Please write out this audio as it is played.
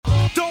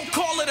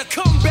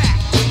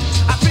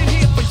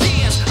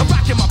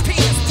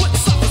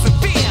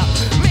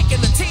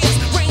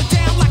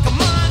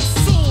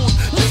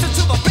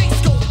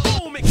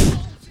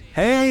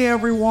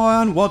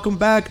everyone. Welcome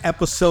back.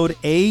 Episode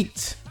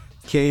 8.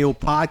 KO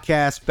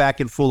Podcast back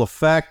in full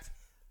effect.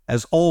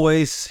 As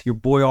always, your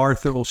boy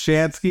Arthur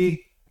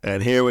Olshansky.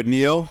 And here with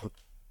Neil,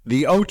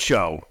 the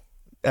Ocho,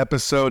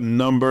 episode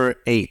number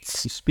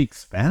 8. You speak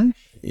Spanish?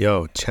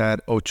 Yo,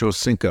 Chad Ocho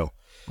Cinco.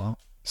 Wow.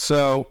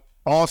 So,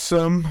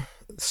 awesome.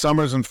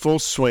 Summer's in full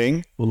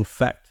swing. Full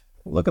effect.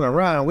 Looking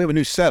around, we have a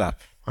new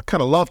setup. I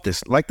kind of love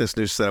this, like this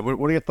new setup.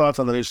 What are your thoughts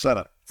on the new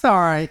setup? It's all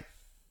right.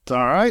 It's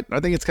all right. I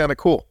think it's kind of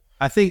cool.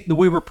 I think the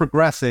way we're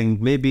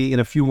progressing, maybe in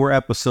a few more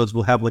episodes,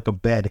 we'll have like a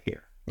bed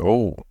here.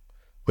 Oh,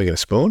 we got a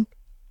spoon?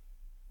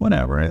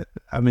 Whatever.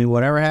 I mean,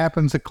 whatever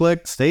happens a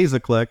click, stays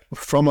a click.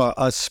 From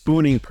a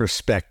spooning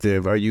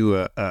perspective, are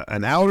you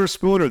an outer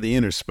spoon or the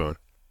inner spoon?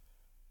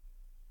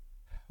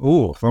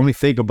 Ooh, let me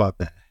think about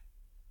that.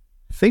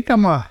 I think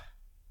I'm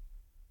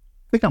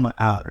an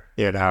outer.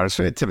 Yeah, an outer.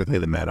 So typically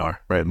the men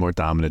are, right? More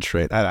dominant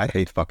trait. I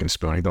hate fucking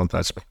spooning. Don't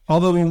touch me.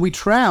 Although when we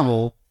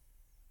travel...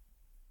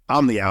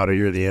 I'm the outer,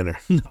 you're the inner.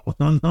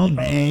 No,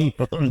 nay.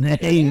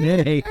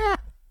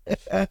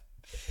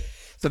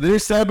 So the new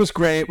setup was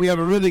great. We have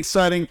a really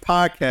exciting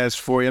podcast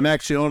for you. I'm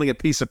actually holding a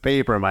piece of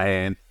paper in my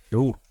hand.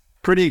 Ooh.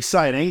 Pretty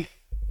exciting.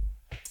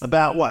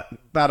 About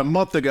a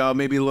month ago,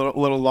 maybe a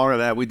little longer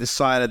than that, we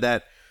decided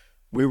that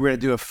we were going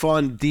to do a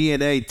fun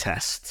DNA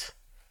test.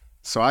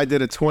 So I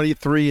did a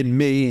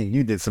 23andMe, and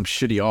you did some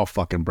shitty all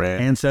fucking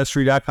brand.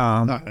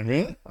 Ancestry.com.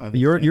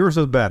 Yours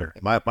is better.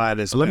 Mine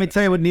is. Let me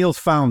tell you what Neil's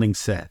founding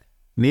said.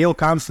 Neil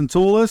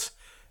Constantoulis,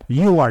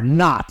 you are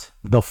not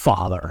the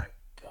father.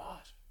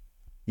 God.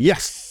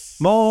 Yes.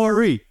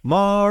 Maury.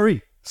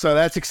 So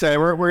that's exciting.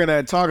 We're going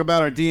to talk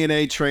about our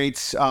DNA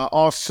traits.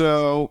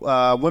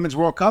 Also, Women's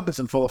World Cup is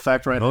in full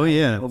effect right now. Oh,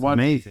 yeah. It's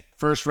amazing.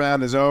 First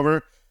round is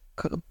over.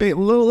 A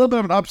little bit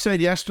of an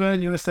upset yesterday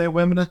in USA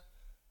Women.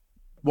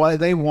 Well,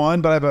 they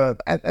won, but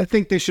I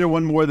think they should have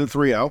won more than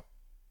 3-0.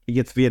 He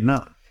gets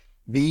Vietnam.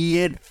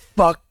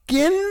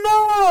 Fucking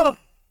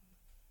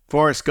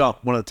Forrest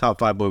Gump, one of the top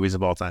 5 movies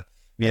of all time.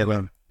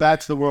 Yeah.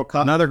 Back to the World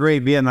Cup. Another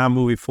great Vietnam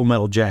movie, Full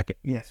Metal Jacket.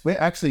 Yes. We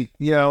actually,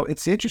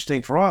 it's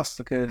interesting for us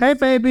because Hey,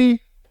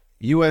 baby.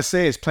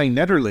 USA is playing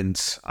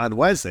Netherlands on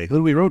Wednesday. Who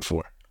do we root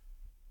for?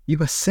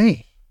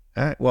 USA.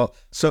 All right. Well,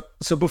 so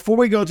before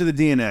we go to the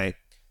DNA,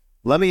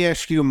 let me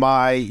ask you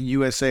my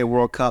USA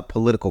World Cup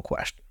political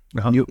question.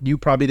 Uh-huh. You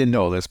probably didn't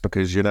know this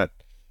because you're not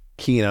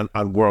keen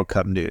on World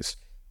Cup news.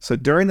 So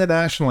during the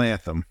national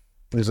anthem,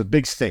 there's a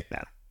big stake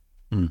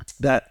now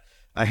that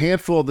a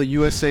handful of the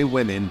USA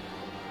women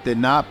did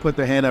not put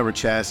their hand over their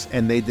chest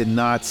and they did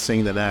not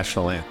sing the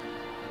national anthem.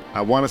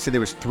 I want to say there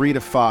was 3 to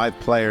 5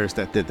 players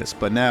that did this,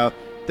 but now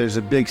there's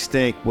a big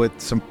stake with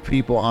some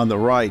people on the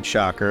right,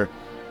 shocker,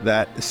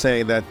 that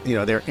say that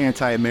they're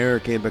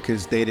anti-American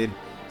because they didn't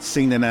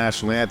sing the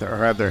national anthem or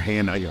have their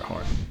hand on your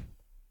heart.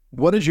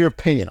 What is your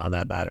opinion on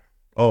that matter?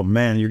 Oh,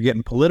 man, you're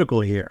getting political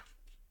here.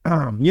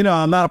 I'm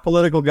not a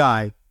political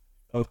guy.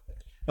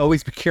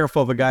 Always be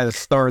careful of a guy that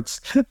starts,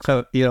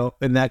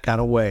 in that kind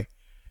of way.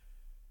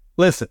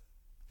 Listen,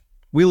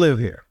 we live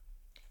here.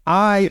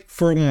 I,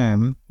 for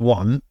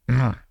one,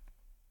 am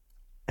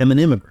an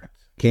immigrant.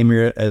 Came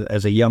here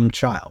as a young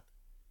child,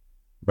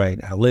 right?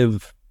 I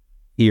live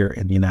here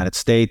in the United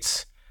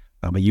States.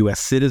 I'm a U.S.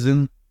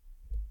 citizen,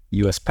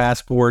 U.S.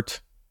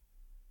 passport.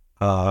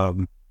 We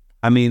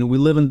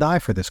live and die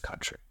for this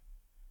country.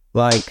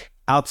 Like,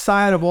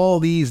 outside of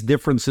all these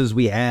differences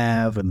we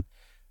have and,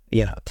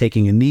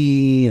 taking a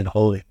knee and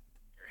holding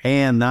your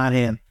hand, not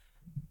hand,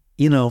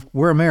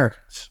 we're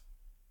Americans.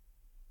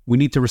 We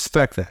need to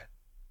respect that.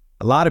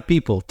 A lot of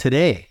people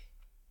today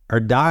are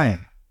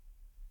dying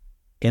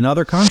in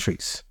other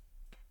countries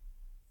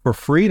for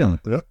freedom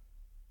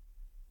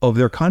of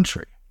their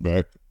country.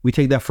 Right. We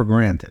take that for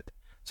granted.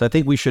 So I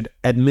think we should,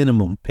 at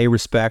minimum, pay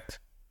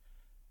respect.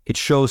 It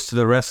shows to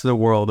the rest of the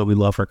world that we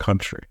love our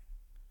country.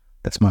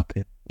 That's my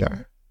opinion.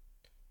 Yeah.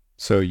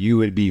 So you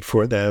would be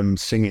for them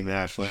singing the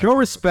national anthem? Show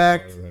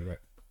respect. Right.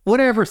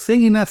 Whatever,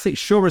 singing that thing,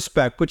 show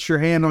respect. Put your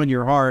hand on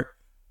your heart.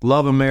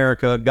 Love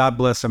America. God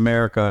bless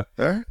America.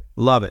 All right.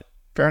 Love it.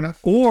 Fair enough.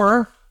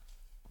 Or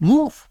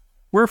move.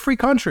 We're a free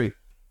country.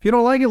 If you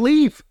don't like it,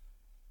 leave.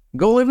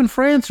 Go live in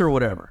France or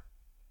whatever.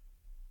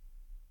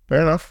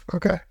 Fair enough.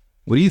 Okay.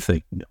 What do you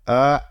think?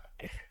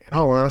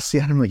 Honestly,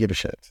 I don't really give a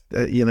shit.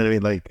 You know what I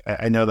mean? Like,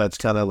 I know that's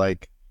kind of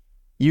like,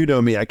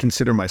 me, I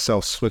consider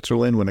myself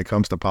Switzerland when it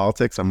comes to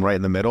politics. I'm right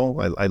in the middle.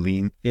 I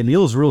lean. And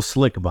Neil's real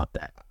slick about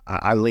that.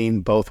 I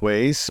lean both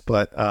ways,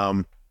 but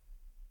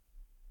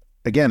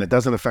again, it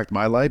doesn't affect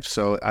my life,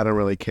 so I don't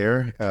really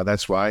care.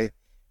 That's why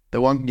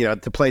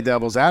to play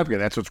devil's advocate,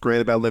 that's what's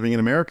great about living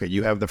in America.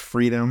 You have the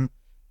freedom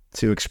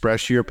to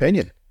express your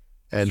opinion,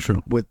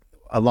 and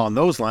along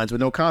those lines, with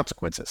no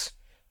consequences.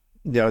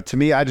 To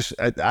me, I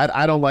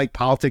don't like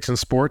politics and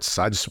sports.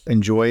 I just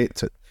enjoy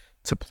it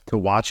to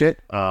watch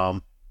it.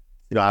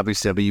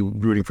 Obviously I'll be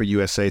rooting for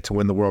USA to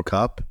win the World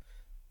Cup,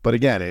 but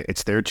again,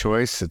 it's their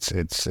choice.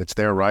 It's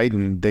their right,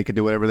 and they can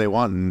do whatever they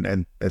want,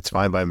 and it's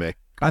fine by me.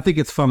 I think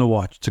it's fun to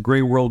watch. It's a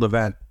great world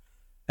event.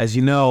 As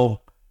you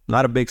know,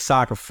 not a big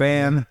soccer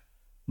fan.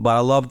 but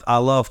I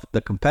love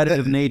the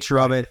competitive nature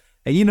of it.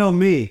 And you know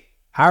me,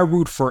 I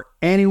root for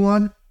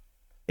anyone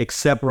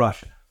except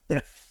Russia.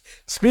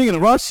 Speaking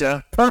of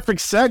Russia,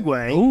 perfect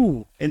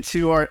segue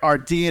into our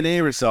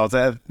DNA results.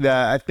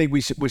 I think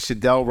we should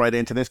delve right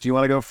into this. Do you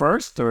want to go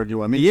first, or do you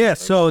want me? Yeah.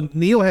 So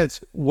Neil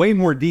has way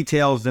more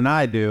details than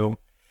I do.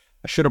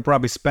 I should have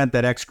probably spent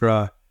that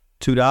extra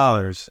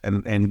 $2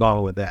 and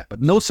gone with that.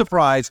 But no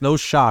surprise, no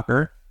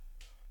shocker.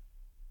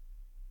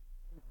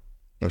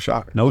 No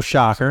shocker. No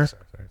shocker.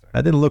 Sorry.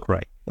 That didn't look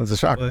right. It's a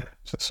shocker.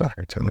 It's a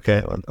shocker.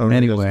 Okay.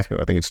 Anyway. I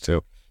think it's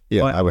 2.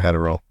 Yeah, I had a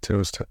roll. 2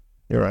 is 2.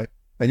 You're right.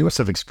 And you must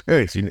have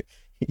experience. You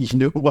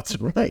knew it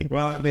wasn't right.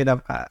 Well, I mean,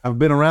 I've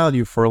been around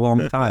you for a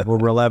long time,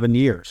 over 11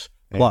 years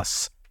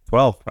plus.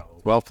 12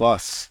 probably. 12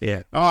 plus.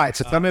 Yeah. All right,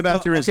 so tell me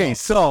about your results. Okay,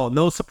 so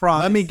no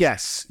surprise. Let me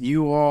guess.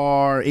 You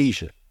are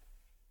Asian.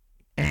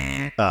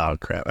 Oh,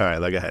 crap. All right,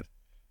 go ahead.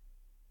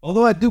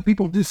 Although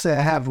people do say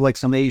I have like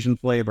some Asian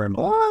flavor in me.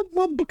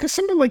 Well, because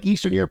somethething like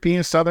Eastern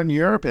European, Southern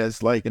Europe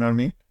is like, you know what I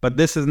mean? But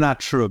this is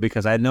not true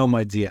because I know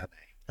my DNA.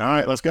 All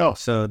right, let's go.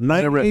 So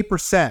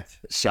 98%.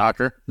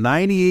 Shocker.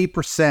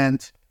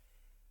 98%.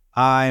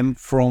 I'm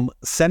from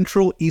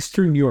Central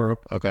Eastern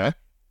Europe. Okay.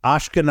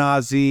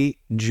 Ashkenazi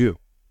Jew.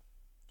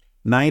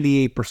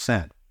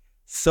 98%.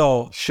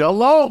 So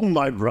shalom,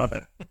 my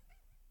brother.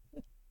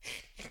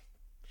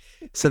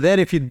 So then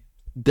if you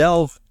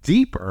delve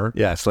deeper.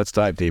 Yes, let's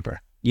dive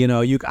deeper. You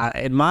know,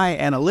 in my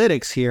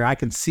analytics here, I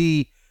can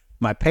see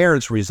my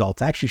parents'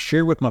 results. I actually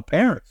shared with my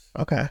parents.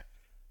 Okay.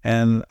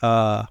 And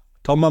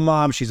told my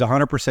mom she's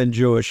 100%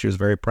 Jewish. She was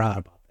very proud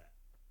about that.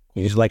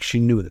 She's like, she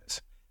knew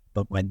this.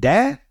 But my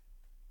dad,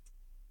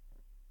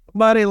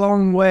 about a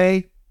long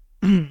way,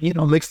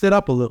 mixed it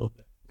up a little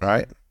bit.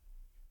 Right. A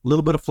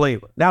little bit of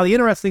flavor. Now, the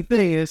interesting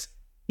thing is,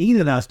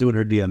 Edana's doing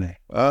her DNA.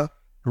 We're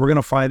going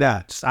to find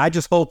out. I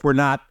just hope we're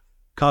not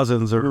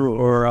cousins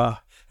or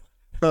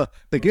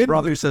the good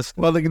brothers.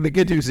 The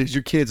good news is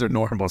your kids are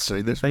normal,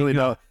 so there's really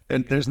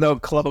there's no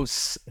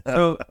close.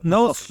 So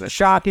no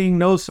shocking,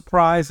 no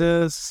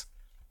surprises.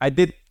 I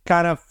did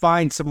kind of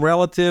find some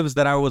relatives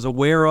that I was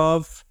aware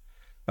of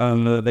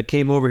that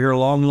came over here a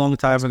long, long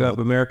time ago,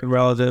 American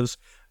relatives,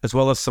 as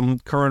well as some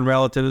current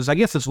relatives. I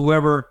guess it's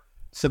whoever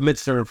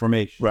submits their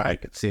information. Right.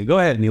 See, go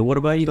ahead, Neil. What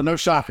about you? So no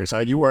shockers.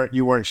 You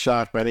weren't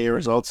shocked by the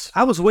results.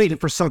 I was waiting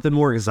for something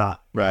more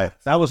exotic. Right.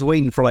 I was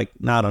waiting for like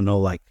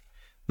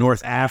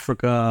North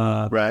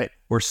Africa. Right.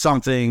 Or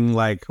something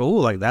like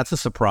that's a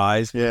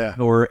surprise. Yeah.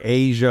 Or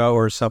Asia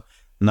or something.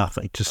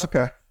 Nothing. Just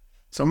okay.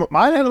 So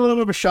mine had a little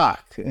bit of a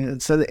shock.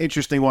 It's an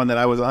interesting one that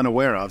I was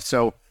unaware of.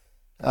 So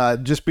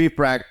just brief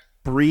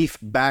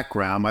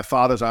background. My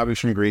father's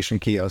obviously from Greece, from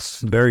Chios.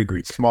 Very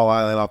Greek. Small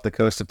island off the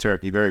coast of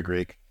Turkey. Very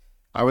Greek.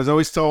 I was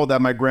always told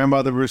that my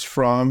grandmother was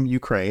from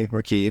Ukraine,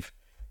 or Kiev.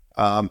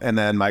 And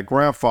then my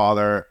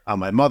grandfather on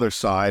my mother's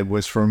side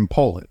was from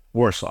Poland,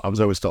 Warsaw. I was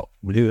always told.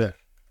 We do that.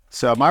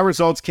 So my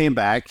results came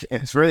back,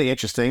 and it's really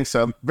interesting.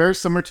 So very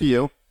similar to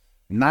you,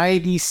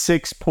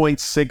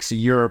 96.6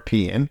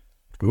 European,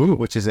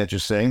 which is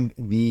interesting.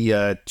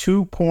 The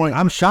 2 point...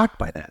 I'm shocked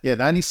by that. Yeah,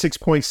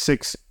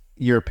 96.6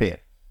 European.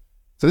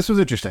 So this was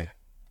interesting.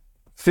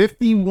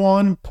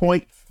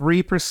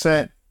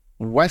 51.3%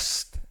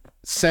 West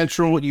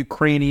Central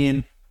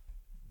Ukrainian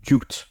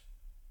Jute,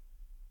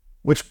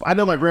 which I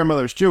know my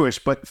grandmother's Jewish,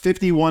 but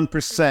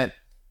 51%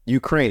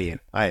 Ukrainian.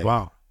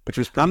 Wow. Which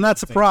was I'm not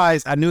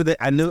surprised. I knew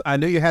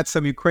you had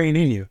some Ukraine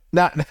in you.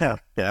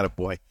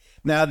 Boy.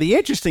 Now the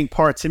interesting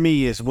part to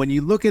me is when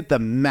you look at the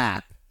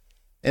map,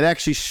 it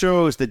actually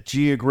shows the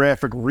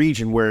geographic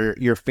region where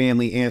your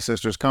family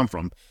ancestors come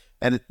from.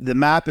 And the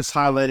map is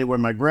highlighted where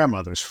my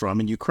grandmother's from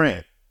in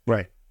Ukraine.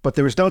 Right. But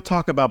there was no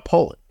talk about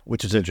Poland,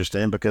 which is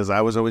interesting because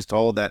I was always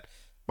told that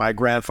my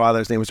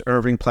grandfather's name was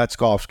Irving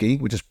Platskovsky,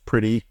 which is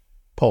pretty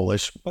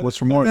Polish. What's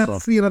from Warsaw?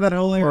 That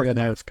whole area.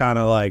 It's kind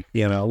of like,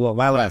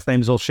 my last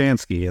name's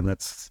Olshansky, and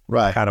that's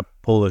right. Kind of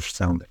Polish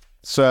sounding.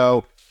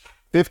 So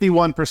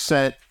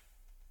 51%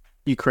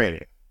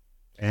 Ukrainian.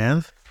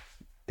 And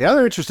the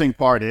other interesting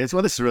part is,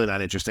 this is really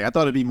not interesting. I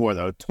thought it'd be more,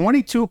 though.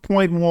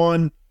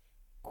 22.1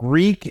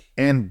 Greek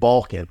and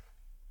Balkan,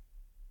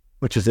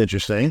 which is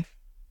interesting.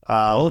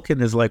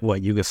 Balkan is like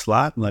what,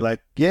 Yugoslav?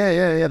 Like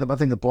yeah. I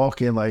think the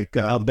Balkan, like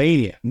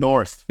Albania,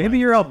 north. Maybe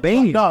you're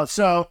Albanian. No,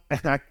 so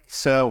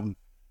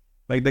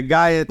like the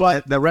guy at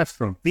the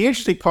restaurant. The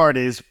interesting part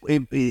is,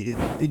 you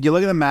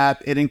look at the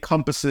map, it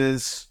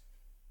encompasses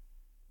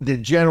the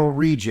general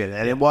region,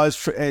 and it was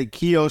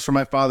Chios, where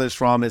my father's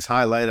from, is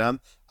highlighted.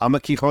 I'm a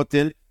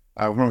Quixote.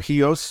 I'm from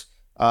Chios,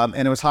 and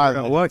it was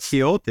highlighted. What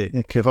Quixote?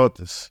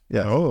 Quixotes.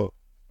 Yeah. Oh,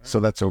 so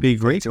that's a big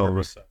great.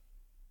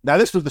 Now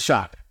this was the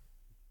shock.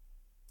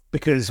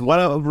 Because what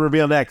I'll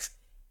reveal next,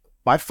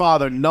 my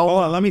father, Hold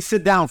on, let me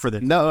sit down for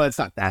this. No, it's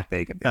not that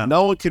big. Yeah.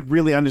 No one could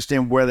really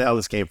understand where the hell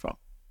this came from.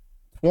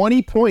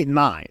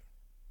 20.9.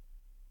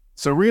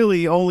 So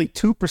really only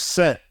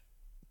 2%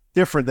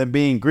 different than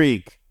being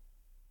Greek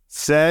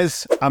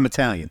says I'm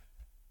Italian.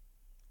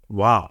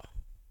 Wow.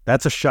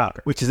 That's a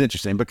shocker. Which is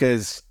interesting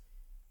because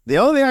the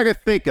only thing I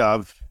could think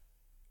of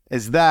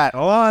is that...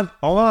 Hold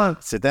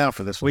on. Sit down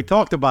for this one. We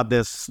talked about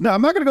this. No,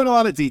 I'm not going to go into a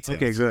lot of details.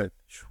 Okay, good.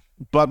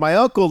 But my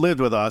uncle lived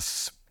with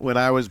us when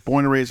I was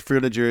born and raised in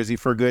Freehold, New Jersey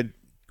for a good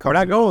We're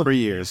not going. 3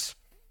 years.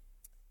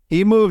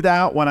 He moved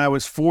out when I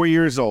was 4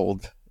 years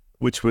old,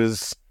 which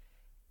was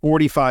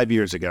 45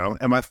 years ago.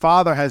 And my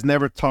father has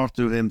never talked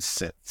to him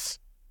since.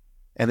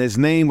 And his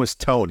name was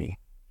Tony.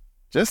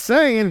 Just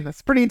saying.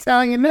 That's a pretty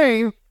Italian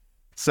name.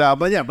 So,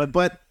 but yeah,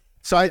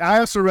 so I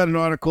also read an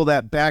article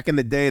that back in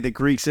the day, the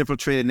Greeks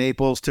infiltrated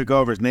Naples, took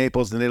over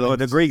Naples, and they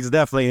The Greeks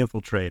definitely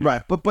infiltrated.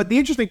 Right. But the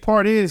interesting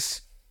part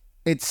is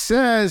it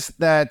says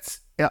that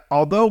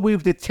although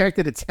we've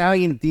detected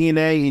Italian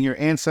DNA in your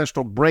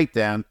ancestral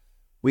breakdown,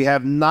 we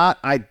have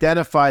not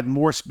identified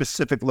more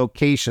specific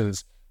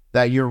locations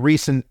that your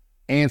recent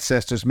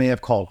ancestors may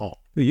have called home.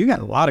 Dude, you got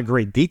a lot of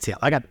great detail.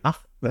 I got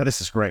nothing. Now,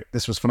 this is great.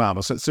 This was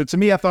phenomenal. So to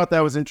me, I thought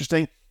that was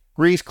interesting.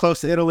 Greece,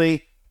 close to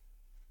Italy.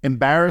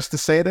 Embarrassed to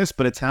say this,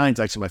 but Italian's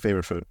actually my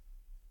favorite food.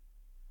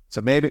 So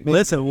maybe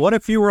Listen, what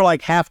if you were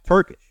like half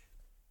Turkish?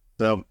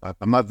 So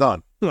I'm not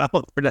done. Well,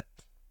 we're not-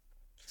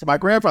 So my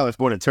grandfather was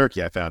born in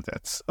Turkey. I found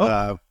that.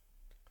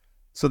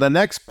 So the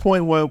next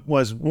point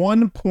was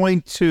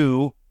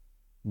 1.2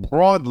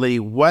 broadly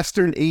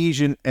Western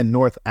Asian and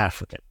North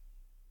African,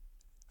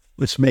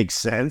 which makes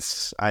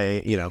sense.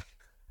 I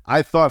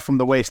thought from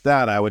the waist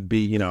down I would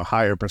be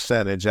higher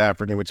percentage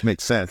African, which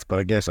makes sense, but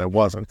I guess I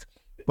wasn't.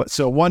 But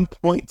so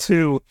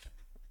 1.2,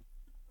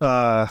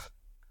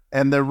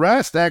 and the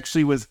rest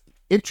actually was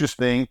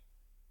interesting.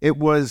 It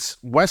was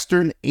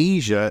Western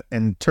Asia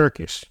and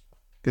Turkish,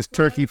 because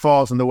Turkey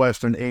falls in the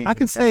Western Asia. I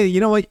can say,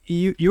 you know what?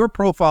 Your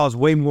profile is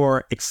way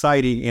more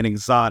exciting and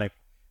exotic.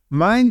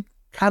 Mine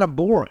kind of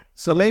boring.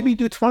 So maybe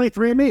do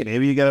 23andMe.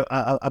 Maybe you get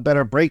a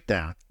better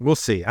breakdown. We'll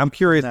see. I'm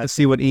curious to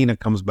see what Ina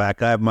comes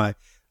back. I have my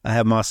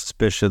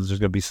suspicions. There's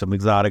going to be some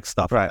exotic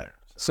stuff. Right.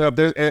 So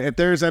if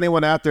there's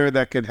anyone out there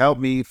that could help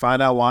me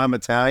find out why I'm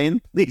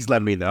Italian, please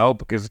let me know,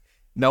 because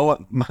no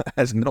one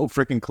has no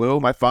freaking clue.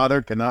 My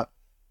father cannot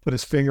put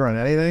his finger on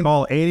anything.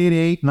 Call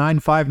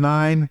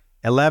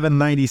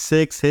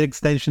 888-959-1196. Hit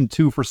extension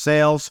 2 for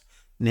sales,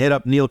 and hit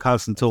up Neil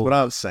Constantine. What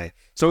I was saying.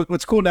 So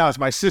what's cool now is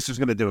my sister's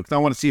going to do it, because I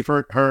want to see if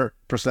her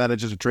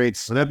percentages of traits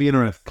So that'd be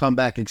interesting. come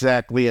back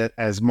exactly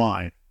as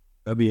mine.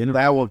 That'd be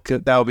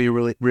interesting. That will be a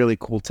really, really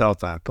cool tell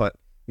time. But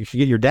You should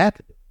get your dad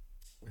to do it.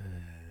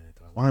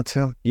 do I want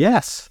to?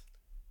 Yes.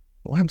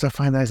 What happens if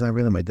I find out he's not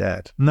really my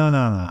dad? No.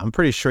 I'm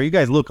pretty sure you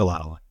guys look a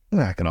lot alike.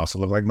 I can also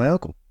look like my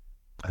uncle.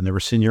 I've never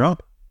seen your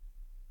uncle.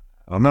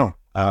 I don't know.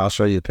 I'll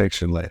show you the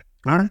picture later.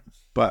 All right.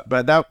 But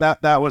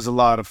that was a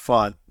lot of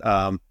fun.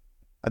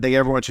 I think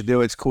everyone should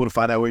do it. It's cool to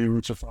find out where your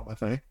roots are from, I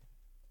think.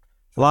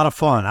 A lot of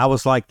fun. I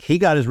was like, he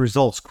got his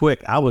results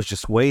quick. I was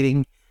just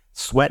waiting,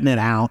 sweating it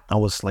out. I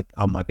was like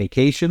on my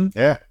vacation,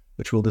 Yeah.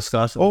 which we'll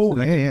discuss. Oh,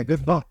 yeah,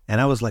 good fun.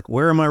 And I was like,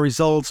 where are my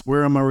results?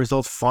 Where are my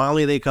results?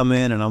 Finally, they come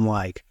in, and I'm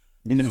like,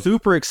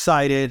 super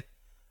excited.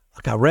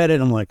 Like, I read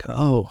it. I'm like,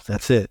 oh,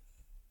 that's it.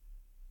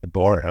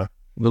 Boring, huh?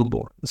 A little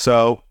bored.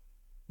 So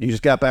you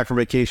just got back from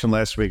vacation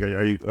last week.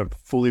 Are you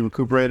fully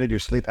recuperated? Your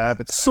sleep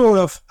habits? Sort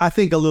of. I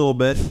think a little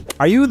bit.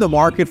 Are you in the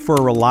market for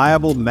a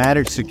reliable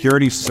managed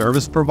security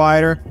service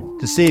provider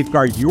to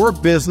safeguard your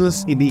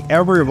business in the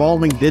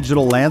ever-evolving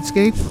digital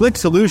landscape? Click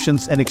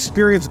Solutions, an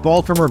experienced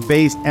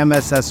Baltimore-based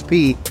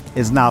MSSP,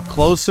 is now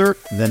closer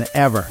than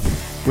ever.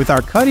 With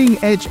our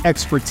cutting-edge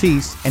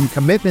expertise and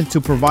commitment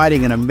to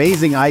providing an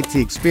amazing IT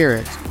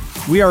experience,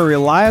 we are a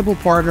reliable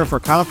partner for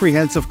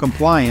comprehensive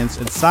compliance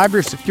and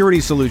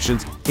cybersecurity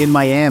solutions in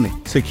Miami.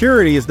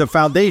 Security is the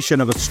foundation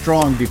of a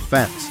strong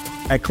defense.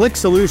 At Click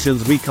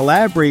Solutions, we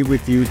collaborate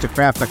with you to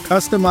craft a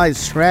customized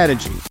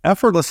strategy,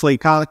 effortlessly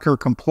conquer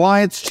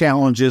compliance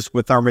challenges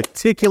with our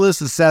meticulous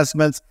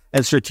assessments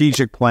and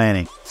strategic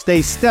planning.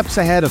 Stay steps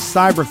ahead of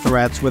cyber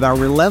threats with our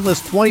relentless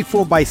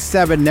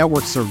 24/7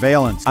 network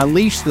surveillance.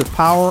 Unleash the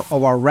power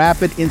of our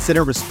rapid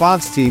incident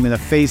response team in the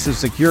face of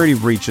security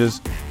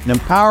breaches, and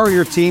empower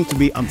your team to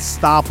be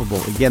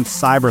unstoppable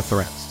against cyber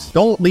threats.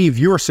 Don't leave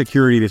your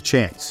security to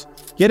chance.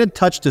 Get in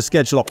touch to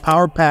schedule a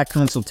Power Pack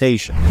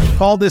consultation.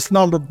 Call this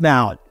number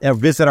now or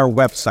visit our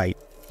website.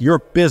 Your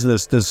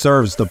business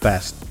deserves the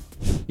best.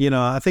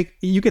 I think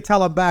you could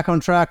tell I'm back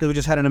on track. We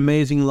just had an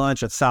amazing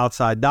lunch at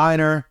Southside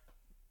Diner.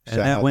 And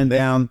that went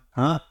down.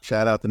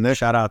 Shout out to Nick.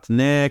 Shout out to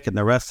Nick and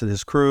the rest of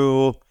his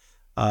crew.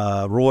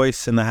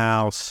 Royce in the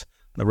house,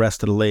 the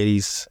rest of the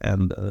ladies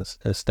and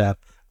staff.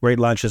 Great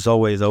lunch as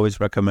always. Always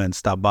recommend.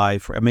 Stop by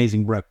for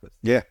amazing breakfast.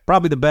 Yeah.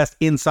 Probably the best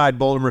inside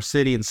Baltimore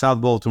City and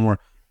South Baltimore.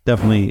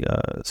 Definitely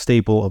a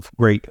staple of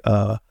great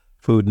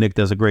food. Nick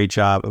does a great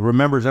job.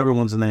 Remembers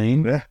everyone's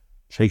name. Yeah.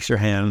 Shakes your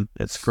hand.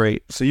 It's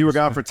great. So you were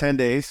gone for 10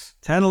 days.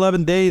 10,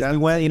 11 days. We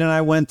went, and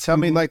I went. Tell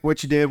me like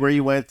what you did, where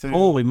you went to.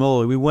 Holy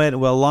moly. We went,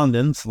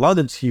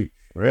 London's huge.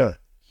 Really?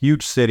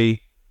 Huge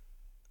city.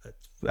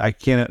 I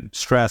can't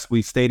stress,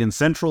 we stayed in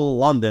central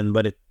London,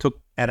 but it took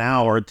an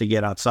hour to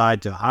get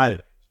outside to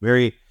hide.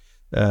 I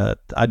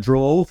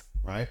drove,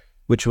 right?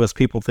 Which was,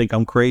 people think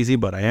I'm crazy,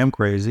 but I am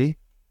crazy.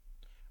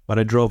 But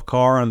I drove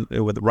car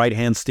with the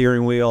right-hand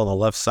steering wheel on the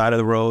left side of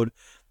the road.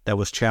 that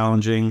was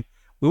challenging.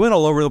 We went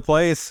all over the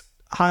place.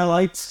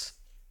 Highlights,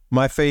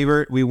 my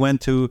favorite, we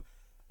went to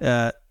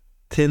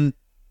Tintagel.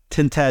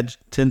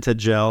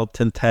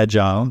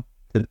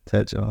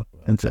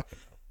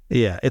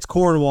 Yeah, it's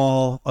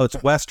Cornwall. Oh,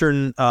 it's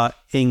Western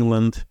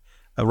England,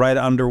 right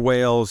under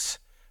Wales.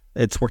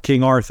 It's where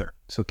King Arthur.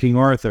 So King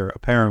Arthur,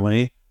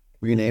 apparently.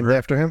 Were you named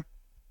after him?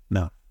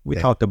 No, we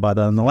talked about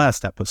that in the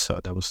last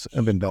episode. That was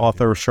the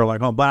author of Sherlock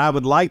Holmes. But I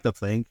would like to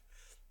think,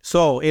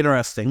 so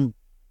interesting,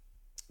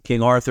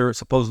 King Arthur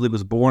supposedly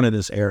was born in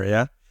this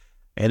area,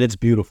 and it's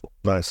beautiful.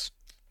 Nice.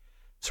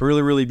 It's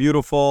really, really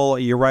beautiful.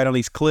 You're right on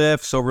these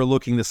cliffs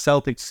overlooking the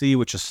Celtic Sea,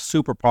 which is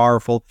super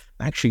powerful.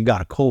 I actually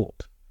got a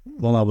cold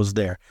while I was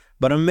there.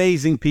 But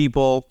amazing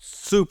people,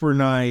 super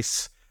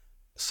nice.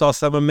 Saw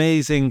some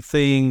amazing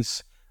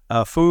things.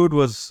 Food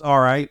was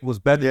all right. Was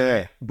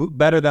better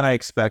than I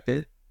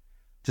expected.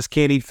 Just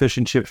can't eat fish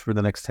and chips for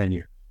the next 10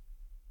 years.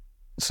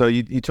 So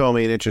you told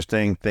me an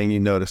interesting thing you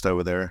noticed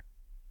over there.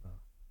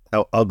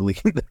 How ugly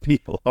the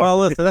people are. Well,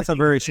 listen, that's a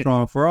very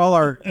strong for all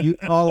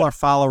our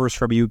followers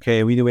from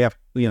UK. We have,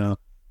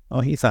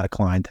 oh, he's not a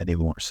client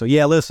anymore. So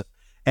yeah, listen.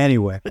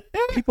 Anyway,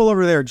 people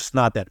over there are just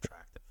not that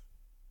attractive.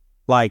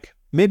 Like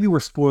maybe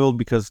we're spoiled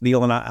because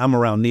Neil and I'm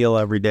around Neil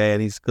every day,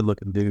 and he's a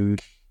good-looking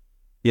dude.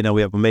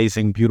 We have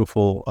amazing,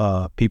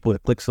 beautiful people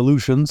at Click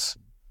Solutions,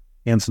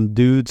 handsome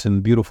dudes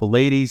and beautiful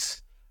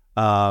ladies.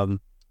 But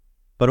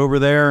over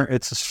there,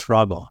 it's a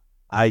struggle.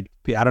 I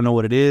don't know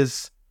what it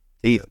is.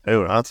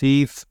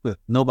 Teeth.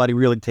 Nobody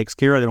really takes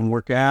care of it. They don't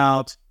work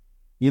out.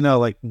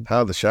 Like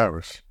how are the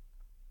showers?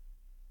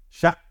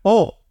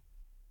 Oh,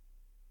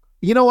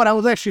 you know what? I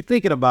was actually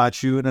thinking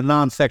about you in a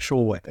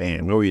non-sexual way.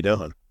 Damn, what were you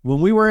doing? When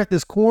we were at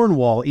this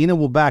Cornwall, Ina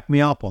will back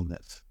me up on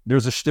this.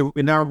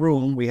 In our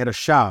room, we had a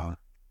shower.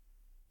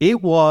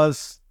 It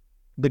was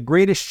the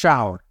greatest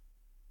shower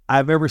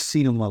I've ever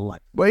seen in my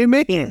life. What do you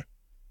mean?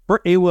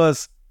 It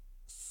was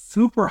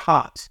super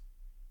hot.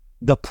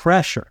 The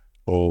pressure.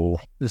 Oh.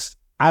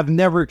 I've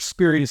never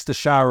experienced a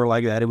shower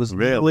like that. It was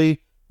it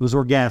was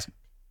orgasmic.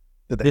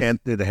 Did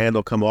the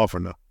handle come off or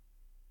no?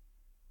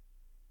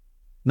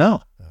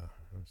 No.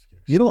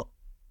 You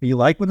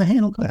like when the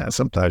handle comes? Yeah,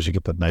 sometimes you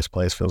can put a nice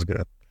place, feels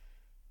good.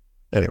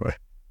 Anyway,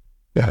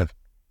 go ahead.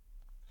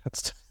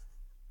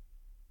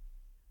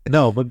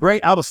 No, but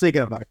great. I was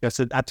thinking about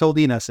it. I told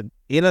Ina,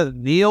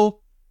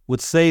 Neil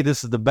would say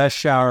this is the best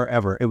shower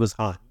ever. It was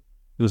hot.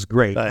 It was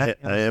great. I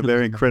am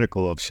very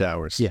critical of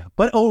showers. Yeah,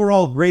 but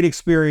overall, great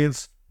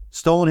experience.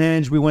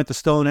 Stonehenge, we went to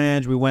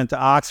Stonehenge. We went to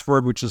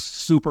Oxford, which is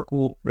super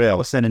cool. Really? I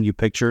was sending you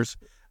pictures.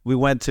 We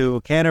went to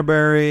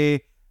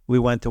Canterbury. We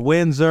went to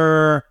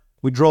Windsor.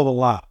 We drove a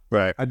lot.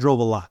 Right. I drove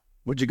a lot.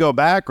 Would you go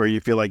back, or you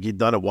feel like you'd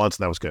done it once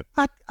and that was good?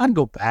 I'd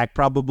go back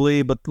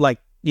probably, but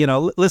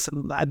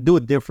listen, I'd do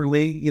it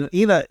differently.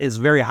 Ina is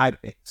very high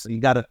pace, so you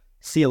got to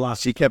see a lot.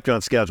 She kept you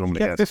on schedule. She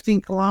kept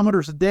 15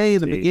 kilometers a day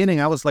in the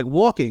beginning. I was like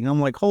walking.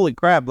 I'm like, holy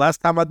crap.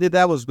 Last time I did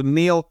that was with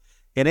Neil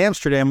in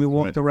Amsterdam. We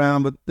walked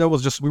around, but that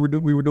was just, we were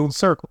doing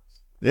circles.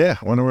 Yeah,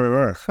 I wonder where we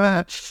were.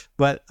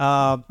 But,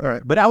 all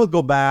right. But I would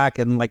go back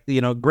and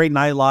great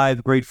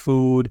nightlife, great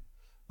food,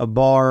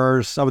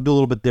 bars. I would do a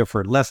little bit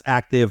different, less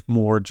active,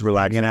 more just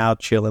relaxing out,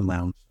 chilling,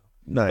 lounge.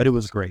 Nice. But it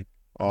was great.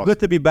 Awesome. Good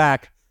to be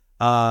back.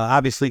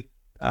 Obviously,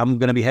 I'm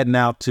going to be heading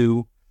out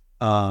to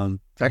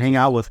hang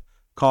out with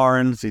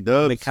Karin,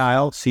 C-Dubs.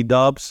 Mikhail,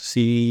 C-Dubs,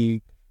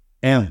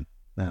 C-M.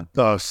 No.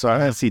 Oh,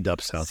 sorry.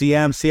 C-Dubs sounds.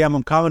 CM,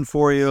 I'm coming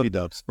for you.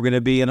 C-Dubs. We're going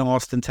to be in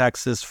Austin,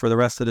 Texas for the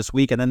rest of this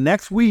week. And then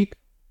next week,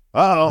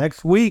 Rowan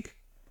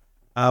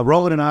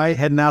and I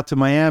heading out to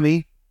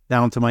Miami,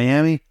 down to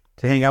Miami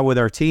to hang out with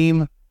our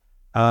team,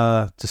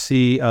 to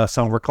see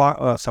some of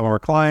our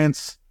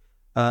clients,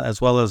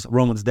 as well as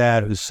Roman's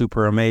dad, who's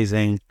super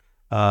amazing,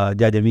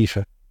 Dad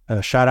Misha.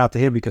 Shout out to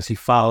him because he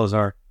follows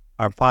our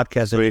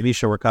podcast. Dad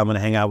Misha, we're coming to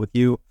hang out with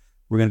you.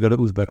 We're going to go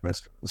to Uzbek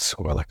restaurant.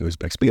 So I like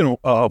Uzbek. Speaking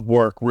of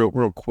work,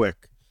 real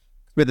quick,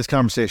 we had this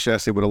conversation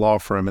yesterday with a law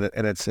firm,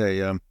 and it's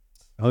a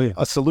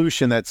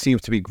solution that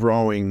seems to be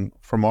growing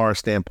from our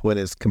standpoint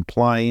is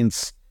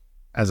compliance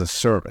as a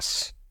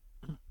service.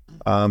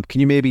 Can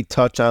you maybe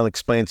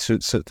explain to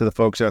the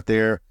folks out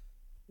there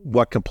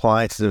what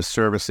compliance as a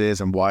service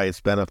is and why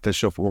it's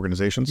beneficial for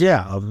organizations?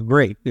 Yeah,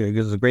 great. It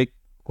was a great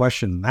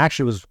question.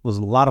 Actually, it was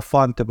a lot of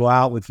fun to go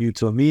out with you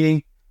to a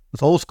meeting.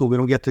 It's old school. We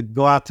don't get to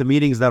go out to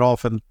meetings that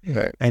often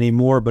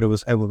anymore, but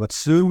but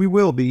soon we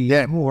will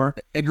be more.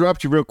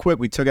 Interrupt you real quick.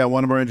 We took out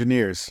one of our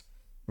engineers.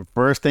 The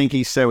first thing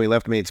he said, we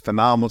left me, it's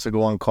phenomenal to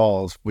go on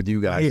calls with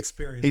you guys.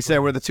 He said,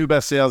 we're the two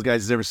best sales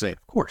guys he's ever seen.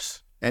 Of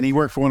course. And he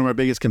worked for one of our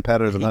biggest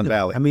competitors in Hunt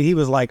Valley. I mean, he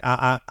was like,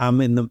 I'm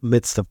in the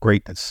midst of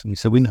greatness. And he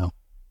said, we know.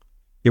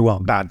 You're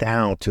welcome. Bow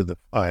down to the,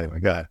 anyway,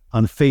 go ahead.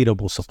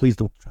 Unfadable, so please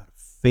don't try to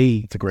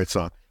fade. It's a great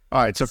song.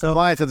 All right, so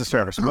compliance as a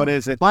service. What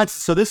is it?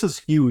 So this is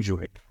huge,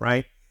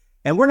 right?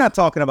 And we're not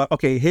talking about,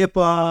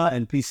 HIPAA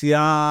and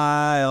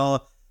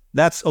PCI.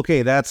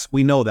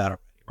 We know that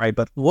already, right?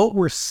 But what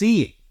we're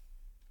seeing,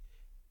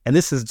 and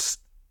it's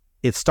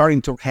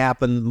starting to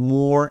happen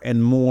more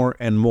and more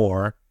and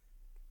more,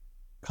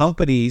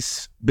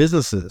 companies,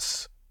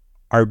 businesses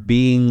are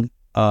being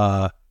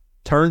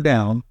turned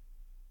down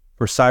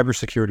for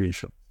cybersecurity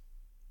insurance.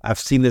 I've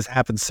seen this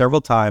happen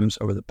several times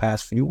over the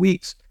past few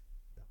weeks.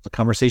 The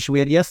conversation we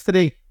had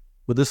yesterday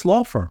with this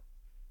law firm,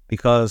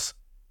 because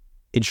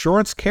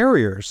insurance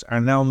carriers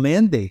are now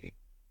mandating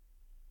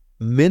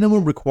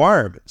minimum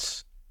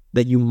requirements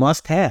that you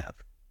must have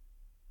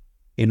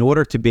in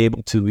order to be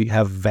able to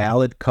have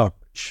valid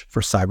coverage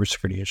for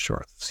cybersecurity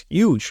insurance. It's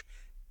huge.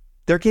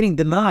 They're getting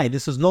denied.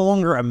 This is no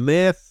longer a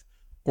myth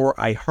or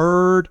I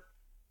heard.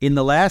 In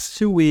the last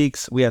 2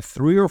 weeks, we had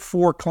 3 or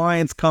 4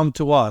 clients come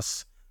to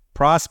us,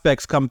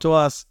 prospects come to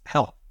us,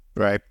 help.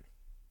 Right.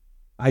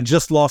 I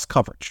just lost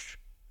coverage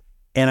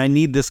and I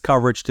need this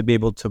coverage to be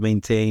able to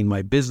maintain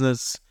my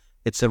business.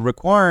 It's a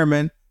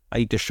requirement. I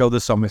need to show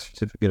this on my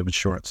certificate of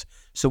insurance.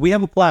 So we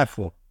have a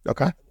platform.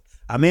 Okay.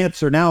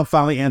 I'm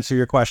finally answer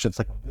your questions.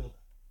 Like,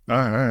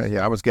 All right.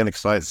 Yeah, I was getting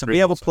excited. so we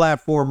have a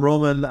platform.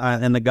 Roman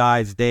and the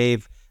guys,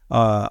 Dave,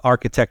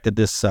 architected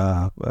this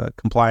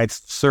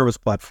compliance service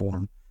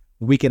platform.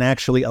 We can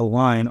actually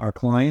align our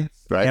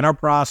clients and our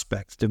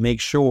prospects to make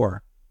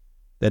sure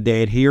that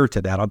they adhere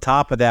to that. On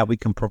top of that, we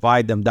can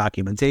provide them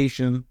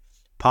documentation,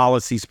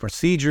 policies,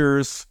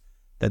 procedures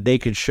that they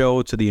can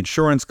show to the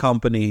insurance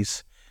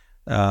companies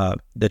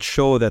that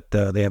show that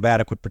they have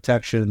adequate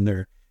protection.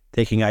 They're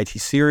taking IT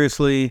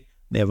seriously.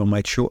 They have a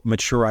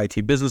mature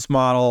IT business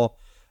model.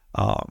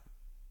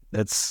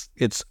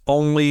 It's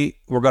only,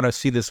 we're going to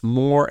see this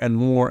more and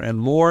more and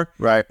more.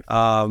 Right.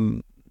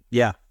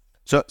 Yeah.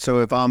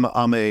 So if I own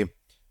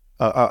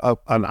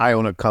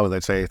a company,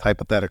 let's say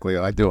hypothetically,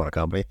 I do own a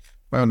company,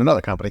 I own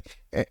another company,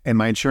 and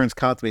my insurance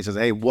company says,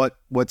 hey, what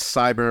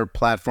cyber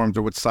platforms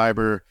or what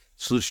cyber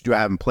solution do I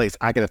have in place?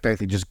 I can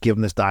effectively just give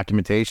them this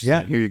documentation.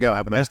 Yeah. Here you go.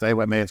 Have a nice day.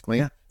 What may it's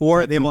clean. Yeah.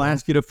 Or they will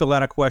ask you to fill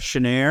out a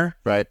questionnaire.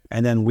 Right.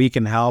 And then we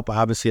can help,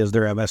 obviously, as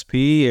their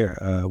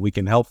MSP, we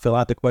can help fill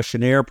out the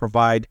questionnaire,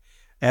 provide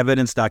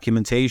evidence,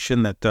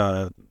 documentation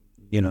that,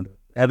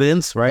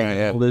 evidence, right?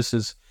 Yeah. All this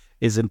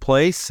is in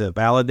place,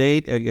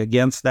 validate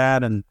against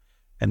that and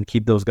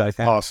keep those guys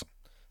happy. Awesome.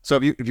 So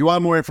if you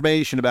want more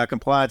information about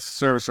compliance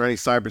service or any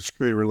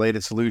cybersecurity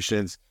related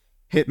solutions,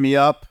 hit me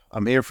up.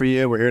 I'm here for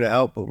you. We're here to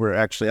help, but we're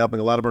actually helping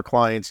a lot of our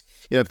clients.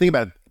 Think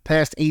about it,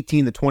 past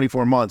 18 to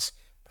 24 months,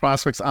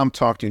 prospects I'm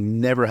talking to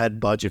never had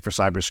budget for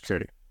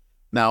cybersecurity.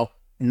 Now,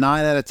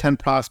 9 out of 10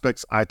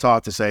 prospects I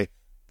talk to say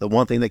the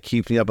one thing that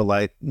keeps me up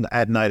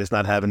at night is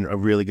not having a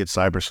really good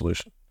cyber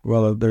solution.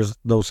 Well, there's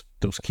those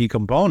key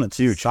components: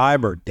 huge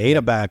cyber,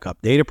 data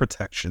backup, data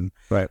protection,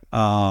 Right.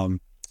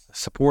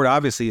 Support.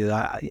 Obviously,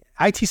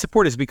 IT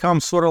support has become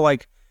sort of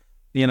like,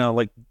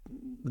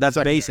 that's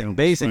Secondary.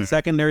 basic, Right.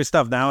 secondary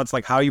stuff. Now it's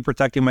like, how are you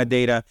protecting my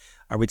data?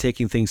 Are we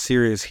taking things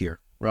serious here?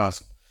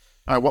 Awesome.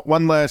 All right,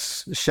 one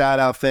last shout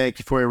out, thank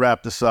you before we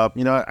wrap this up.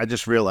 I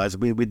just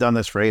realized we've done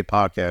this for 8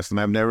 podcasts, and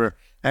I've never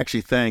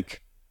actually thanked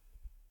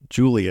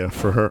Julia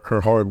for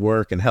her hard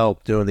work and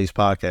help doing these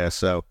podcasts.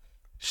 So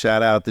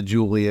shout out to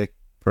Julia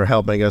for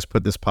helping us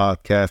put this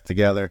podcast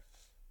together.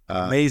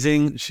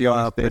 Amazing. She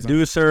always stays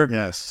Producer,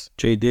 Yes,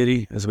 J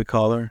Diddy, as we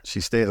call her. she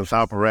stays on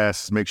top of her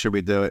ass to make sure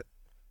we do it.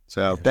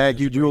 So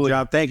thank you, Good Julia.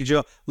 job. Thank you,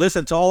 Joe.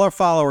 Listen, to all our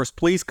followers,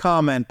 please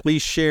comment,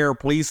 please share,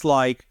 please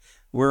like.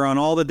 We're on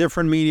all the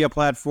different media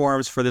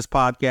platforms for this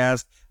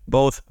podcast,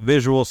 both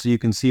visual so you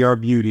can see our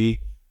beauty,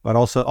 but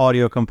also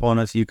audio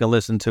components you can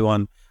listen to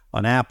on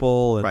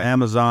Apple and Right.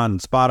 Amazon and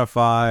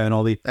Spotify and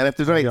all the. And if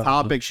there's any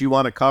topics you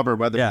want to cover,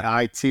 whether Yeah.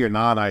 IT or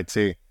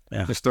non-IT,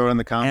 just throw it in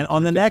the comments. And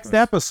on the next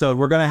episode,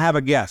 we're going to have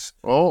a guest.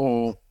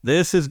 Oh,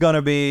 This is going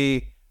to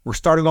be, we're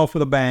starting off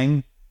with a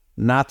bang,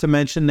 not to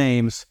mention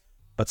names,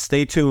 but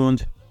stay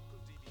tuned.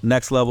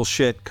 Next level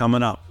shit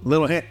coming up.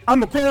 little hint.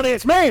 I'm the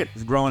coolest man.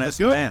 He's growing as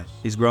a good. man.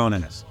 He's growing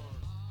in us.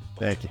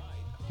 Thank you.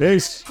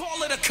 Peace.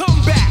 Call it